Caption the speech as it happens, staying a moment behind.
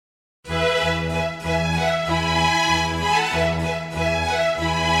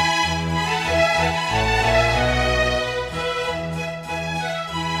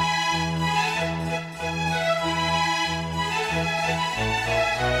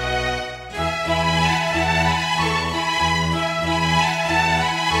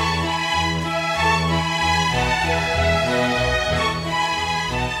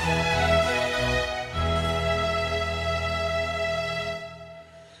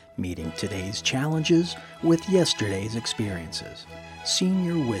meeting today's challenges with yesterday's experiences.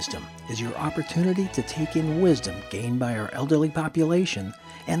 Senior Wisdom is your opportunity to take in wisdom gained by our elderly population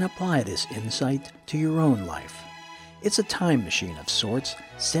and apply this insight to your own life. It's a time machine of sorts,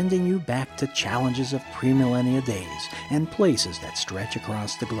 sending you back to challenges of premillennia days and places that stretch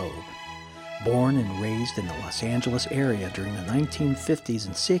across the globe. Born and raised in the Los Angeles area during the 1950s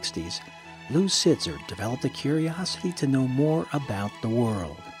and 60s, Lou Sitzer developed a curiosity to know more about the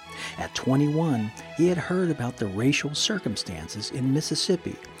world. At 21, he had heard about the racial circumstances in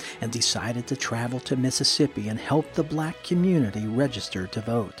Mississippi and decided to travel to Mississippi and help the black community register to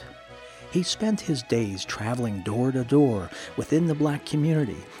vote. He spent his days traveling door to door within the black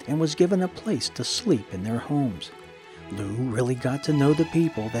community and was given a place to sleep in their homes. Lou really got to know the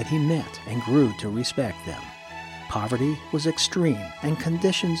people that he met and grew to respect them. Poverty was extreme and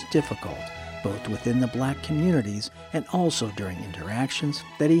conditions difficult, both within the black communities and also during interactions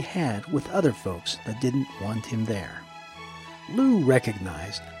that he had with other folks that didn't want him there. Lou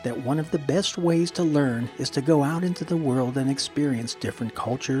recognized that one of the best ways to learn is to go out into the world and experience different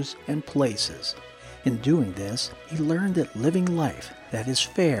cultures and places. In doing this, he learned that living life that is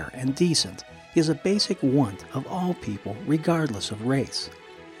fair and decent is a basic want of all people regardless of race.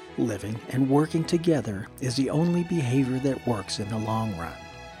 Living and working together is the only behavior that works in the long run.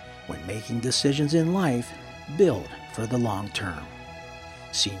 When making decisions in life, build for the long term.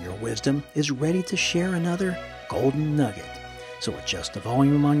 Senior Wisdom is ready to share another golden nugget. So adjust the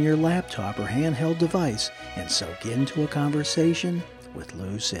volume on your laptop or handheld device and soak into a conversation with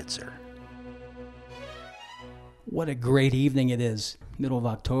Lou Sitzer. What a great evening it is. Middle of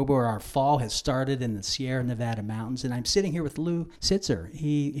October, our fall has started in the Sierra Nevada mountains, and I'm sitting here with Lou Sitzer.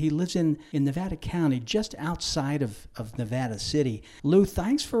 He lives in Nevada County, just outside of Nevada City. Lou,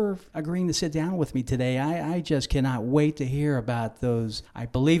 thanks for agreeing to sit down with me today. I just cannot wait to hear about those. I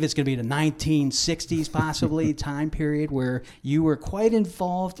believe it's going to be the 1960s, possibly, time period where you were quite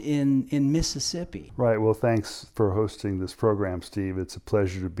involved in Mississippi. Right. Well, thanks for hosting this program, Steve. It's a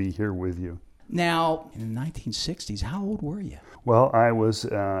pleasure to be here with you. Now, in the 1960s, how old were you? Well, I was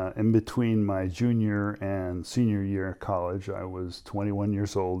in between my junior and senior year of college. I was 21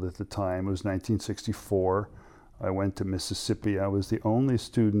 years old at the time. It was 1964. I went to Mississippi. I was the only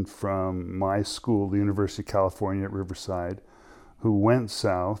student from my school, the University of California at Riverside, who went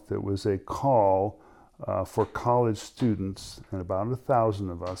south. It was a call for college students, and about 1,000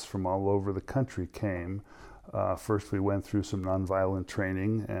 of us from all over the country came. First, we went through some nonviolent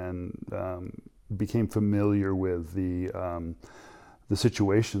training and became familiar with the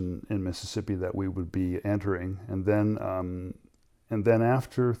situation in Mississippi that we would be entering, and then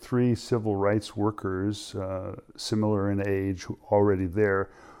after 3 civil rights workers, similar in age, already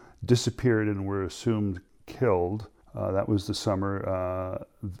there, disappeared and were assumed killed. That was the summer.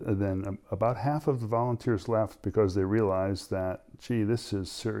 Then about half of the volunteers left because they realized that, gee, this is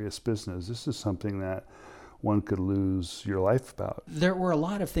serious business. This is something that one could lose your life about. There were a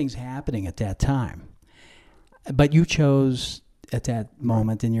lot of things happening at that time, but you chose at that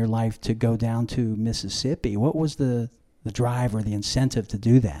moment in your life to go down to Mississippi. What was the drive or the incentive to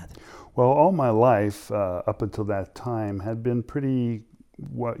do that? Well, all my life up until that time had been pretty,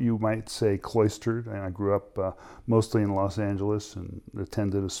 what you might say, cloistered. And I grew up mostly in Los Angeles and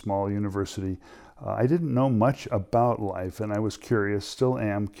attended a small university. I didn't know much about life, and I was curious, still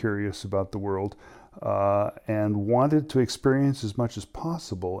am curious about the world. And wanted to experience as much as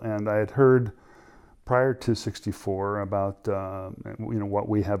possible. And I had heard prior to '64 about what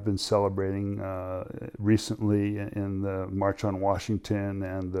we have been celebrating recently in the March on Washington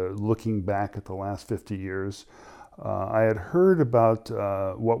and the looking back at the last 50 years. I had heard about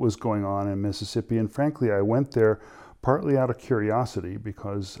what was going on in Mississippi, and frankly, I went there partly out of curiosity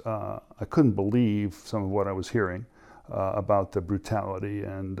because I couldn't believe some of what I was hearing. About the brutality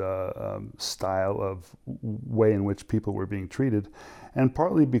and style of way in which people were being treated, and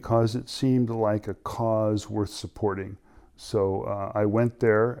partly because it seemed like a cause worth supporting. So I went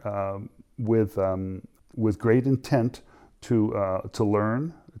there with great intent to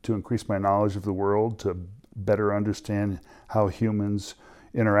learn, to increase my knowledge of the world, to better understand how humans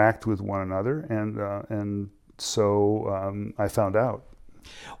interact with one another, and so I found out.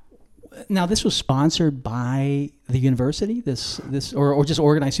 Now, this was sponsored by the university, this or just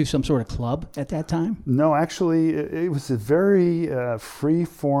organized through some sort of club at that time? No, actually, it was a very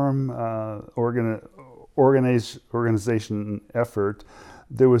free-form organization effort.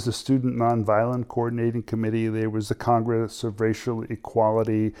 There was the Student Nonviolent Coordinating Committee. There was the Congress of Racial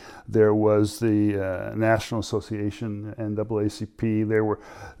Equality. There was the National Association, NAACP. There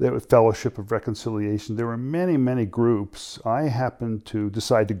was Fellowship of Reconciliation. There were many, many groups. I happened to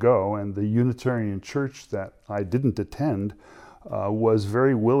decide to go, and the Unitarian Church that I didn't attend was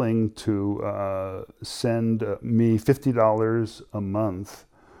very willing to send me $50 a month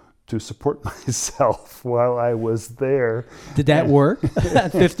to support myself while I was there. Did that work?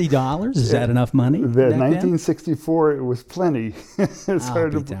 $50? Is that enough money? In 1964, it was plenty. It's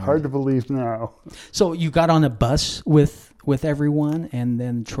hard to believe now. So you got on a bus with everyone and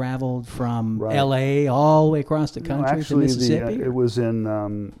then traveled from L.A. all the way across the country to Mississippi? It was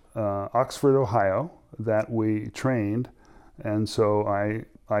in Oxford, Ohio, that we trained. And so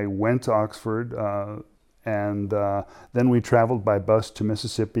I went to Oxford, and then we traveled by bus to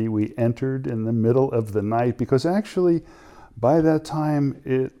Mississippi. We entered in the middle of the night because actually by that time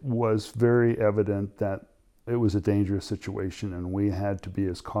it was very evident that it was a dangerous situation and we had to be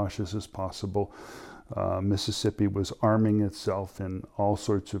as cautious as possible. Mississippi was arming itself in all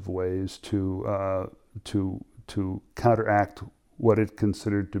sorts of ways to counteract what it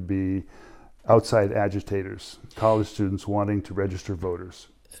considered to be outside agitators, college students wanting to register voters.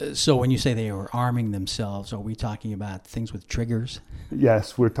 So when you say they were arming themselves, are we talking about things with triggers?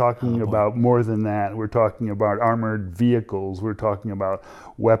 Yes, we're talking about more than that. We're talking about armored vehicles. We're talking about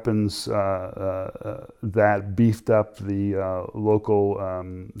weapons that beefed up the local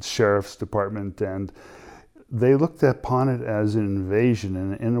sheriff's department, and they looked upon it as an invasion,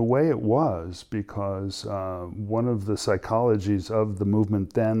 and in a way it was, because one of the psychologies of the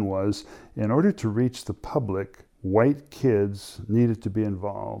movement then was, in order to reach the public, white kids needed to be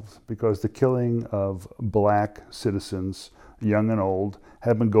involved because the killing of black citizens, young and old,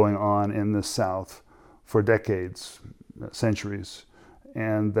 had been going on in the South for decades, centuries.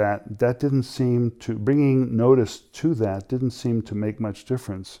 And that didn't seem to, bringing notice to that didn't seem to make much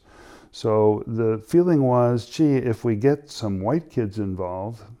difference. So the feeling was, gee, if we get some white kids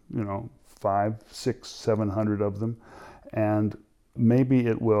involved, 500, 600, 700 of them, and maybe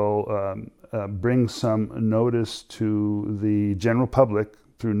it will bring some notice to the general public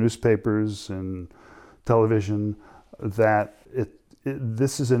through newspapers and television that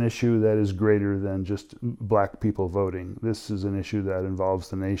this is an issue that is greater than just black people voting. This is an issue that involves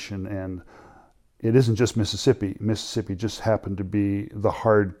the nation, and it isn't just Mississippi. Mississippi just happened to be the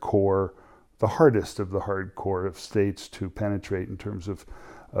hardest of the hardcore of states to penetrate in terms of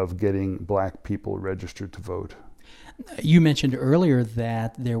getting black people registered to vote. You mentioned earlier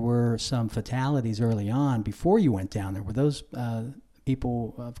that there were some fatalities early on before you went down there. Were those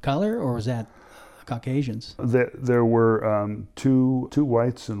people of color, or was that Caucasians? There were two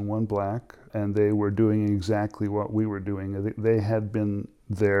whites and one black, and they were doing exactly what we were doing. They had been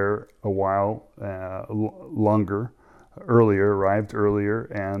there a while longer, arrived earlier,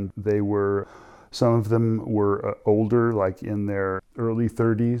 and some of them were older, like in their early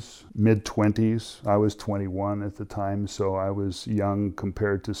 30s, mid-20s. I was 21 at the time, so I was young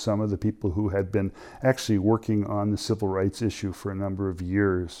compared to some of the people who had been actually working on the civil rights issue for a number of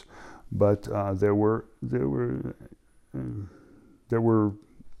years. But there were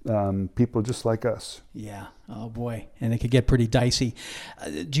people just like us. Yeah. Oh boy. And it could get pretty dicey.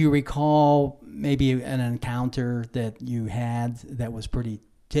 Do you recall maybe an encounter that you had that was pretty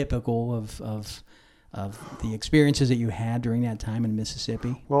typical of the experiences that you had during that time in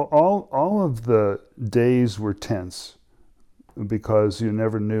Mississippi? Well, all of the days were tense because you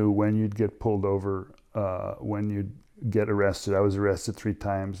never knew when you'd get pulled over, when you'd get arrested. I was arrested 3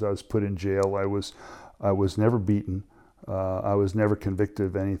 times. I was put in jail. I was never beaten. I was never convicted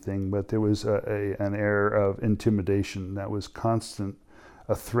of anything, but there was an air of intimidation that was constant,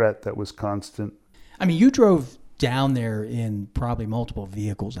 a threat that was constant. I mean, you drove down there in probably multiple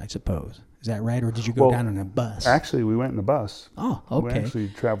vehicles, I suppose. Is that right? Or did you go down in a bus? Actually, we went in a bus. Oh, okay. We actually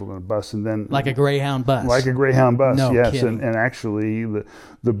traveled in a bus, and then like a Greyhound bus. Like a Greyhound bus, no yes. Kidding. And actually,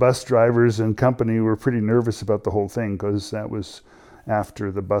 the bus drivers and company were pretty nervous about the whole thing because that was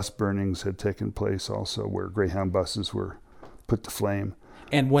after the bus burnings had taken place, also where Greyhound buses were put to flame.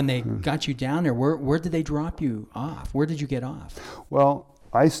 And when they got you down there, where did they drop you off? Where did you get off? Well,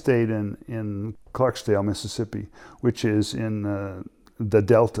 I stayed in Clarksdale, Mississippi, which is in the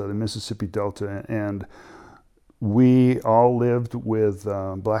Delta, the Mississippi Delta, and we all lived with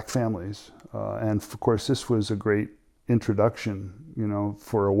black families. And of course, this was a great introduction,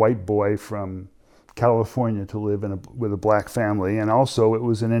 for a white boy from California to live with a black family. And also it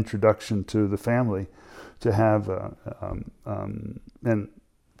was an introduction to the family to have, and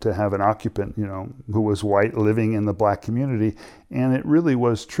to have an occupant, who was white living in the black community. And it really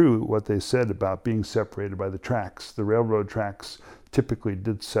was true what they said about being separated by the tracks. The railroad tracks typically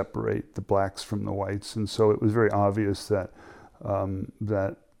did separate the blacks from the whites. And so it was very obvious that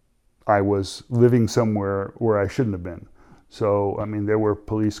that I was living somewhere where I shouldn't have been. So, I mean, there were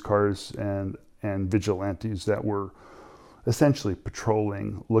police cars and vigilantes that were essentially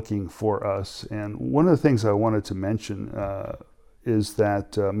patrolling, looking for us. And one of the things I wanted to mention is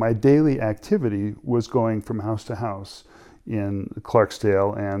that my daily activity was going from house to house in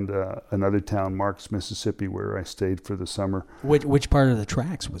Clarksdale and another town, Marks, Mississippi, where I stayed for the summer. Which part of the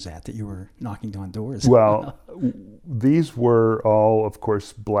tracks was that you were knocking on doors? Well, these were all, of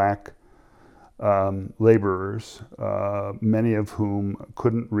course, black laborers, many of whom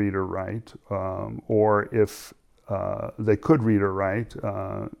couldn't read or write, or if they could read or write,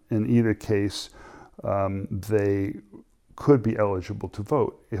 in either case, they could be eligible to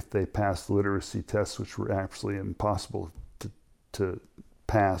vote if they passed the literacy tests, which were absolutely impossible to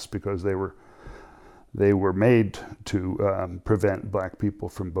pass because they were made to prevent black people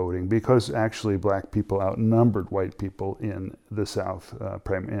from voting, because actually black people outnumbered white people in the South,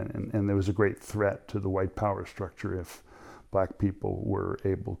 and there was a great threat to the white power structure if black people were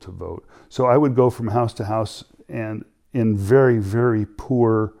able to vote. So I would go from house to house, and in very, very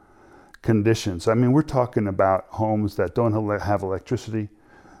poor conditions. I mean, we're talking about homes that don't have electricity,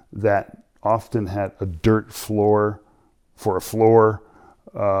 that often had a dirt floor for a floor,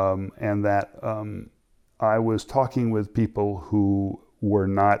 and that I was talking with people who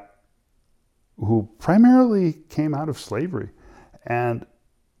primarily came out of slavery, and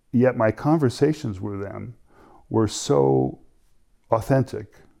yet my conversations with them were so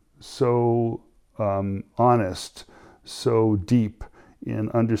authentic, so honest, so deep in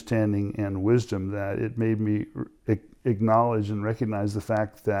understanding and wisdom that it made me acknowledge and recognize the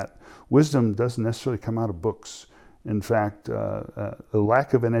fact that wisdom doesn't necessarily come out of books. In fact, the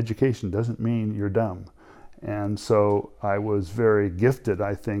lack of an education doesn't mean you're dumb. And so I was very gifted,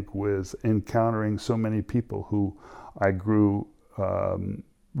 I think, with encountering so many people who I grew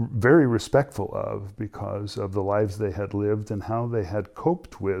very respectful of because of the lives they had lived and how they had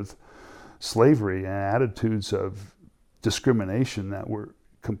coped with slavery and attitudes of discrimination that were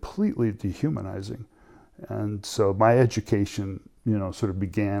completely dehumanizing. And so my education, sort of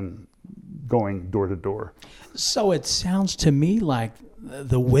began going door to door. So it sounds to me like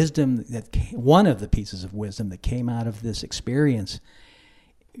the wisdom one of the pieces of wisdom that came out of this experience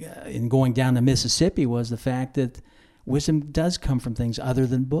in going down the Mississippi was the fact that wisdom does come from things other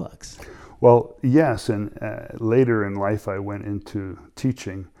than books. Well, yes, and later in life I went into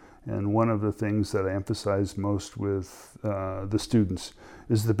teaching, and one of the things that I emphasized most with the students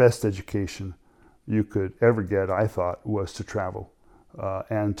is the best education you could ever get, I thought, was to travel.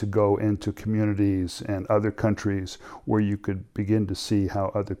 And to go into communities and other countries where you could begin to see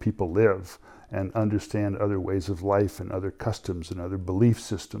how other people live and understand other ways of life and other customs and other belief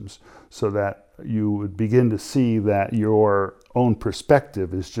systems, so that you would begin to see that your own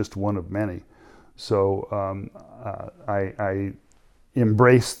perspective is just one of many. So I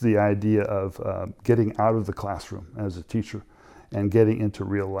embraced the idea of getting out of the classroom as a teacher and getting into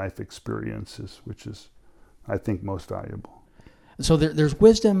real life experiences, which is, I think, most valuable. So there's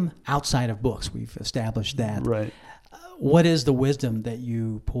wisdom outside of books. We've established that. Right. What is the wisdom that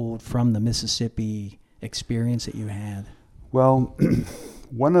you pulled from the Mississippi experience that you had? Well,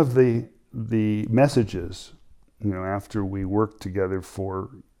 one of the messages, after we worked together for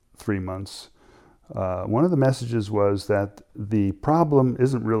 3 months, one of the messages was that the problem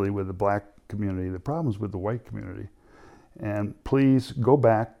isn't really with the black community, the problem is with the white community. And please go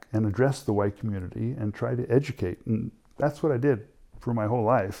back and address the white community and try to educate. And that's what I did for my whole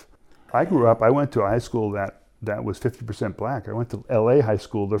life. I went to a high school that was 50% black. I went to LA High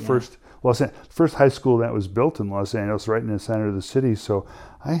School, the first high school that was built in Los Angeles, right in the center of the city. So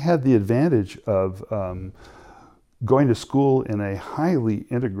I had the advantage of going to school in a highly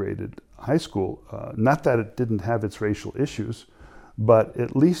integrated high school. Not that it didn't have its racial issues, but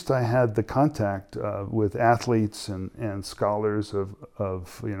at least I had the contact with athletes and scholars of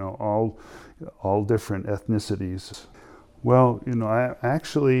all different ethnicities. Well,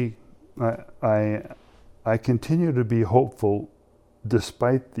 I continue to be hopeful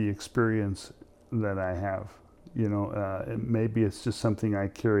despite the experience that I have. Maybe it's just something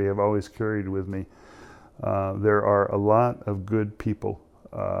I've always carried with me. There are a lot of good people.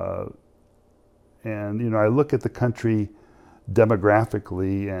 And I look at the country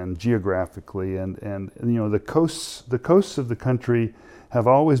demographically and geographically, and the coasts of the country have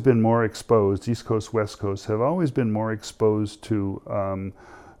always been more exposed. East Coast, West Coast have always been more exposed to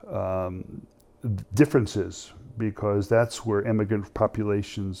differences, because that's where immigrant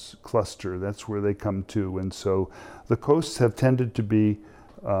populations cluster. That's where they come to. And so the coasts have tended to be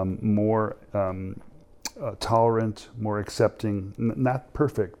more tolerant, more accepting, not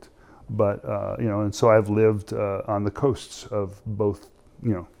perfect, but, and so I've lived on the coasts of both,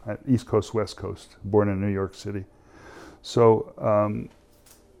 East Coast, West Coast, born in New York City. So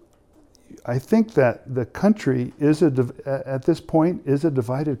I think that the country is at this point is a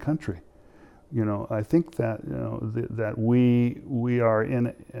divided country. I think that that we are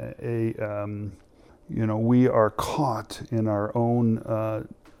in we are caught in our own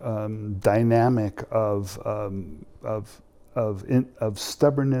dynamic of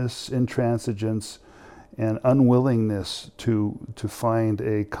stubbornness, intransigence, and unwillingness to find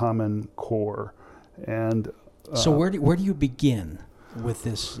a common core. And so where do you begin with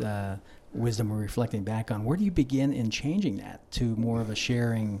this wisdom we're reflecting back on? Where do you begin in changing that to more of a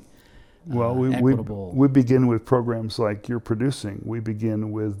sharing? Well, we begin with programs like you're producing. We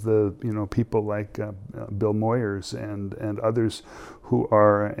begin with the people like Bill Moyers and others who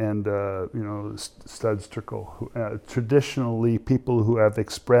are, and Studs Terkel, traditionally people who have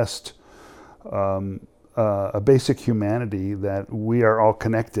expressed a basic humanity, that we are all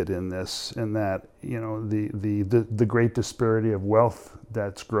connected in this, and that the great disparity of wealth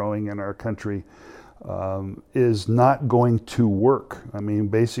that's growing in our country is not going to work. I mean,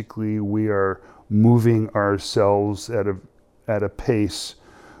 basically, we are moving ourselves at a pace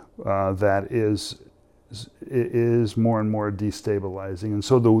that is more and more destabilizing. And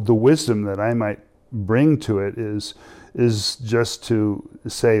so the wisdom that I might bring to it is just to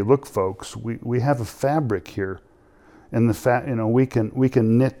say, look, folks, we have a fabric here, and we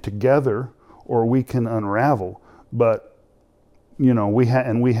can knit together or we can unravel, but we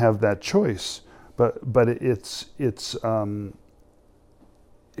have that choice. But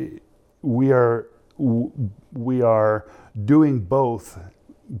we are doing both.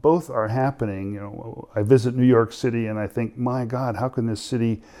 Both are happening. I visit New York City and I think, my God, how can this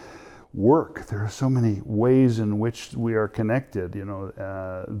city work? There are so many ways in which we are connected.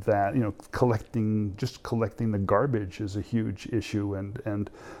 Collecting the garbage is a huge issue, and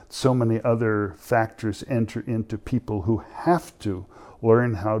so many other factors enter into people who have to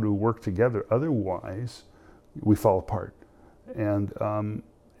learn how to work together. Otherwise, we fall apart. And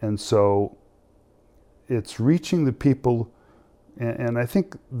so it's reaching the people, and I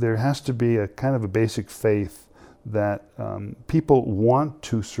think there has to be a kind of a basic faith that people want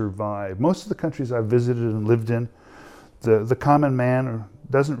to survive. Most of the countries I've visited and lived in, the common man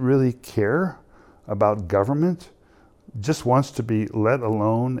doesn't really care about government, just wants to be let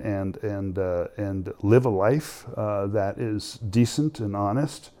alone and live a life that is decent and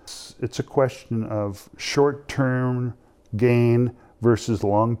honest. It's a question of short-term gain versus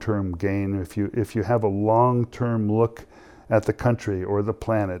long-term gain. If you have a long-term look at the country or the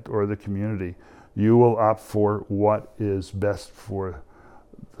planet or the community, you will opt for what is best for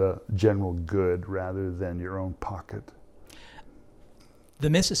the general good rather than your own pocket. The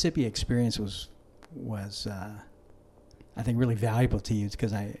Mississippi experience was I think really valuable to you,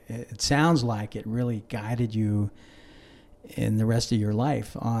 because it sounds like it really guided you in the rest of your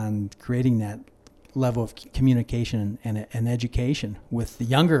life on creating that level of communication and education with the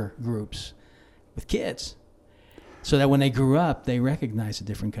younger groups, with kids, so that when they grew up, they recognized the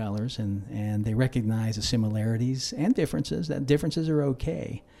different colors and they recognized the similarities and differences, that differences are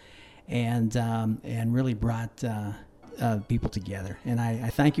okay, and really brought people together. And I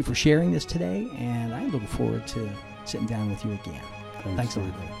thank you for sharing this today, and I look forward to sitting down with you again. Thanks a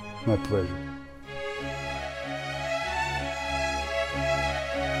lot. My pleasure.